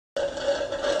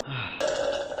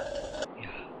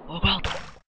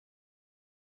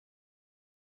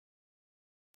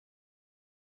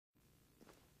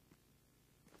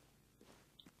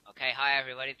hi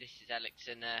everybody, this is Alex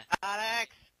and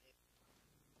Alex!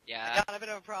 yeah. I got a bit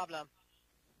of a problem.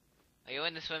 Are you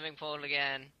in the swimming pool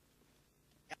again?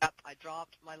 Yep, I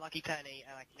dropped my lucky penny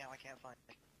and now I can't find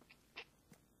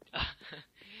it.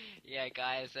 Yeah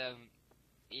guys,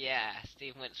 yeah,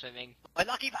 Steve went swimming. My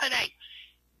lucky penny!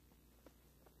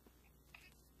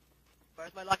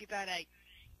 Where's my lucky penny?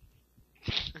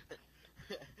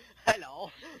 Hello.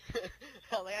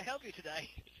 How may I help you today?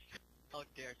 Oh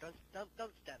dear, don't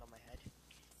stand on my head.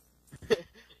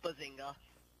 Bazinga.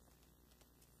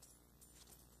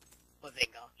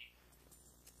 Bazinga.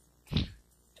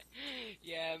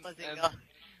 Yeah, Bazinga.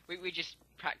 we just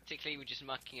we're just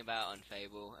mucking about on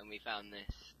Fable and we found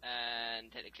this, and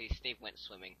technically Steve went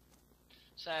swimming.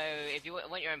 So if you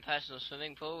want your own personal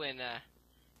swimming pool in a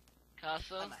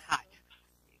castle, I'm a hat.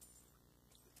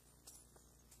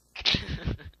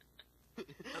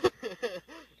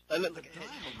 I look like a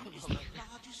diamond is the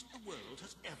largest the world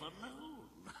has ever known.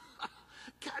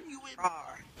 Can you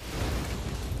Rawr.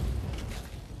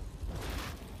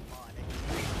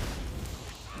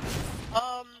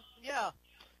 Yeah.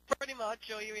 Pretty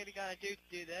much all you really gotta do to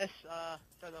do this.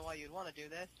 Don't know why you'd want to do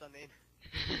this. I mean,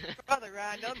 rather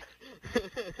random.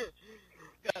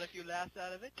 Got a few laughs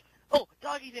out of it. Oh,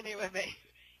 doggy's in here with me.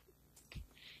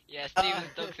 yeah,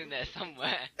 Steve's dog's in there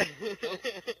somewhere.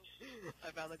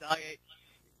 I found the doggy.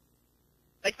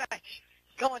 Hey, fetch!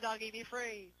 Come on, doggy, be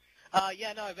free!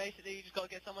 Yeah, no, basically you just gotta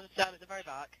get someone to stand at the very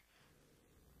back.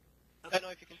 Don't know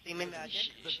if you can see me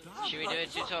magic. Should we do a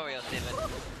tutorial, Steven?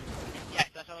 Yes,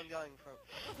 that's what I'm going for.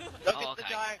 Look at the okay.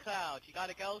 giant cloud. You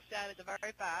gotta go stand at the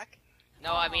very back.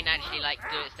 No, I mean actually like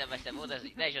do it step by step. Oh, there's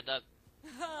your dog.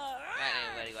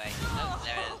 Right anyway. Oh,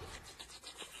 there it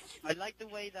is. I like the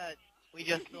way that we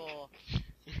just saw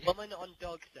woman on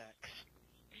dog sex.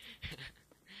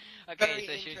 Okay, Very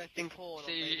so interesting porn.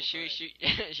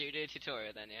 should we do a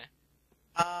tutorial then,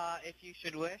 yeah? If you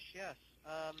should wish, yes.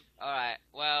 Alright,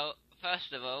 well,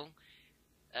 first of all,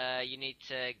 you need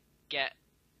to get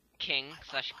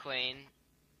King/Queen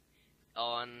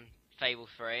on Fable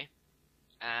 3,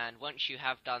 and once you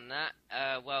have done that,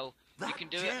 well, you can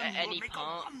do it at any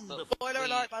part, but spoiler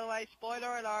alert, by the way,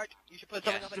 spoiler alert! You should put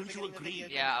something up at the beginning of the video.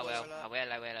 Yeah, I will.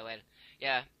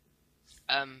 Yeah.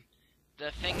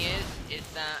 The thing is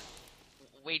that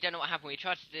we don't know what happened. We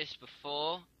tried to do this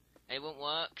before, and it won't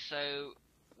work, so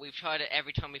we've tried it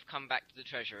every time we've come back to the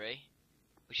treasury,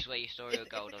 which is where you store your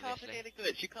gold, it's obviously. It's a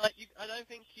complicated glitch. I don't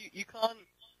think you can't...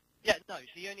 Yeah, no,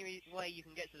 the only way you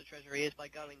can get to the treasury is by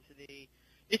going to the...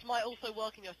 This might also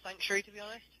work in your sanctuary, to be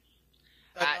honest.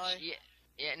 Actually,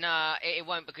 no, it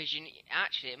won't, because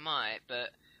actually it might, but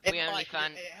we only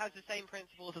found... It has the same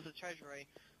principles as the treasury,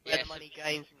 where the money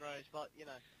gains and grows, but, you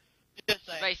know, just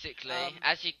saying. Basically,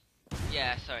 as you...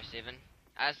 Yeah, sorry, Stephen.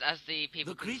 As the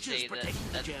people can see,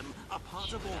 the gem are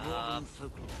part of Auroran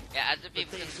folklore. Yeah, as the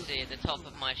people can see at the top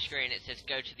of my screen, it says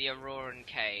go to the Auroran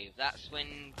cave. That's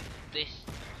when this,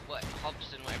 what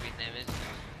Hobson, whatever his name is,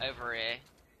 over here,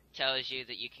 tells you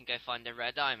that you can go find a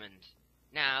rare diamond.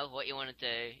 Now, what you want to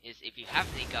do is, if you have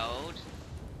any gold,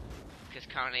 because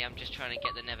currently I'm just trying to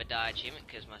get the Never Die achievement,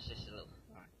 because my sister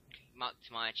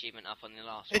mucked my achievement up on the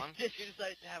last one. You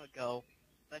decided to have a go.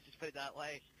 Let's just put it that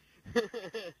way.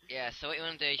 Yeah, so what you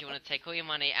want to do is you want to take all your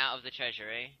money out of the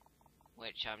treasury,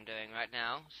 which I'm doing right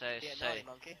now. So, naughty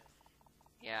monkey.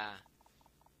 Yeah.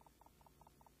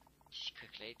 Just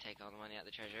quickly take all the money out of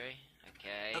the treasury.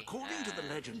 Okay. According to the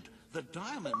legend, the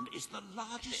diamond is the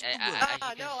largest.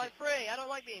 No, I'm free. I don't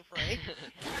like being free.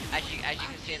 as you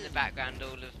can see in the background,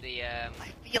 all of the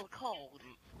I feel cold.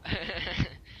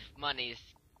 money's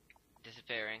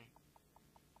disappearing.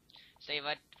 Steve,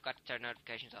 I forgot to turn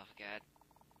notifications off again.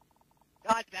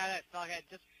 God damn it, fuckhead,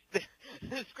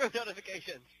 just screw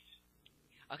notifications.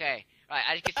 Okay, right,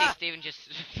 as you can see, Steven just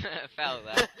fell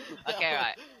there. Okay,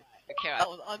 right. That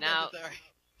was unnecessary.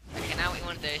 Now what you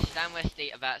want to do is stand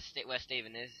where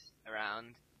Steven is,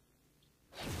 around.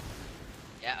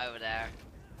 Yeah, over there.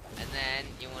 And then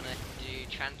you want to do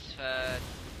transfer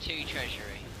to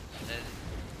treasury. So,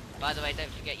 by the way,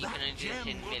 don't forget you can only do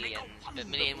this in millions, but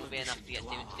million will be enough to get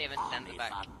Steven. Steven, stand at the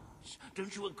back.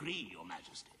 Don't you agree, Your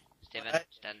Majesty? Steven,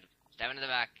 stand in the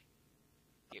back.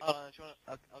 Okay.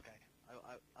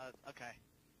 Okay.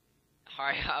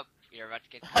 Hurry up, you're about to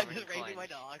get I'm covered in just raising coins. my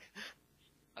dog.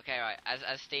 Okay, right,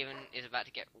 as Steven is about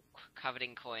to get covered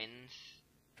in coins.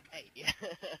 Hey.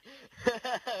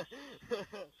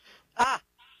 Ah!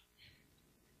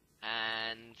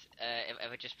 And,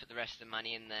 if I just put the rest of the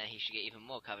money in there, he should get even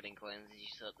more covered in coins, as you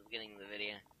saw at the beginning of the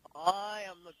video. I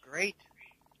am the great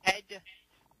head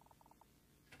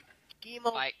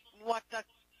Kimo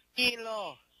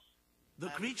Watakilo. The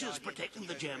creatures protecting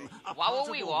the gem are Why part were of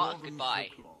we your what? warden Goodbye.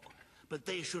 folklore, but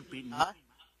they should be Huh?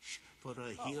 for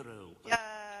a hero. Yay!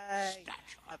 I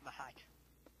have my hat.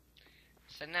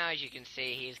 So now, as you can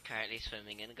see, he is currently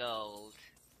swimming in gold,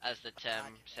 as the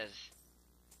term says.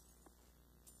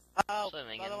 Oh,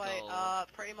 Swimming by the in way, gold.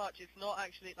 pretty much it's not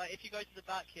actually, like, if you go to the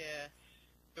back here,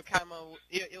 your camera,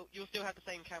 you'll still have the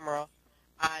same camera,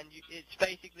 and it's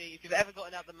basically, if you've ever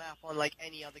gotten out the map on, like,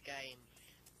 any other game,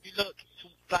 you look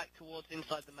back towards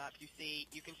inside the map, you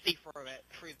can see through it,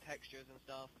 through the textures and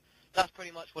stuff. That's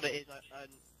pretty much what it is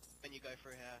when you go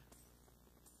through here.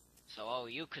 So, oh,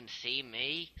 you can see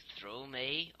me through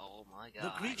me. Oh my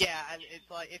god. Yeah, and it's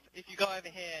like if you go over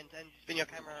here and spin your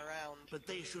camera around, But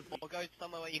they should or go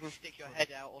somewhere where you can stick your head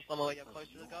out, or somewhere where you're close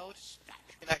to the gold,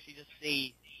 you can actually just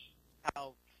see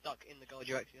how stuck in the gold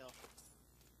you actually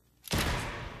are.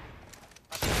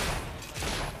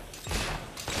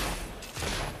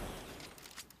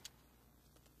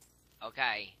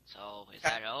 Okay, so is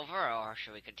that over, or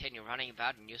should we continue running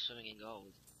about and you swimming in gold?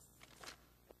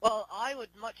 Well, I would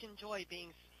much enjoy being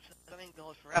swimming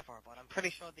gold forever, but I'm pretty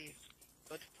sure these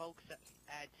good folks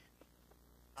at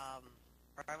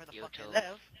wherever the fuck they YouTube.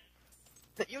 live,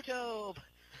 YouTube.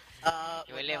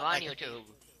 You would live not on like to see- YouTube.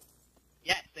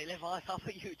 Yes, they live on top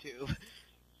of YouTube.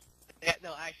 Yeah,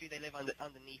 no, actually, they live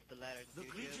underneath the letters of The YouTube.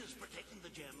 creatures protecting the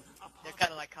gem are They're part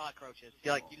kind of like cockroaches.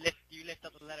 You lift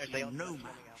up the letters, they all no start swimming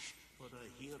out. match for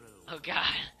a hero. Oh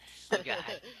god. Oh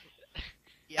god.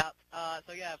 Yep.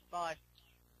 So yeah, bye.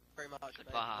 Very much.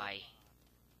 Goodbye.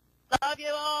 Love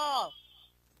you all.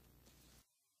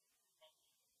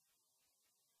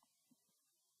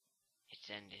 It's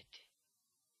ended.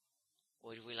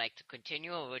 Would we like to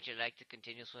continue, or would you like to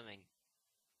continue swimming?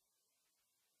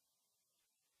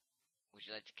 Would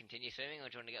you like to continue swimming, or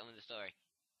do you want to get on with the story?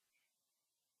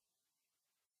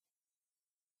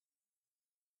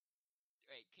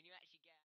 Great, can you actually get...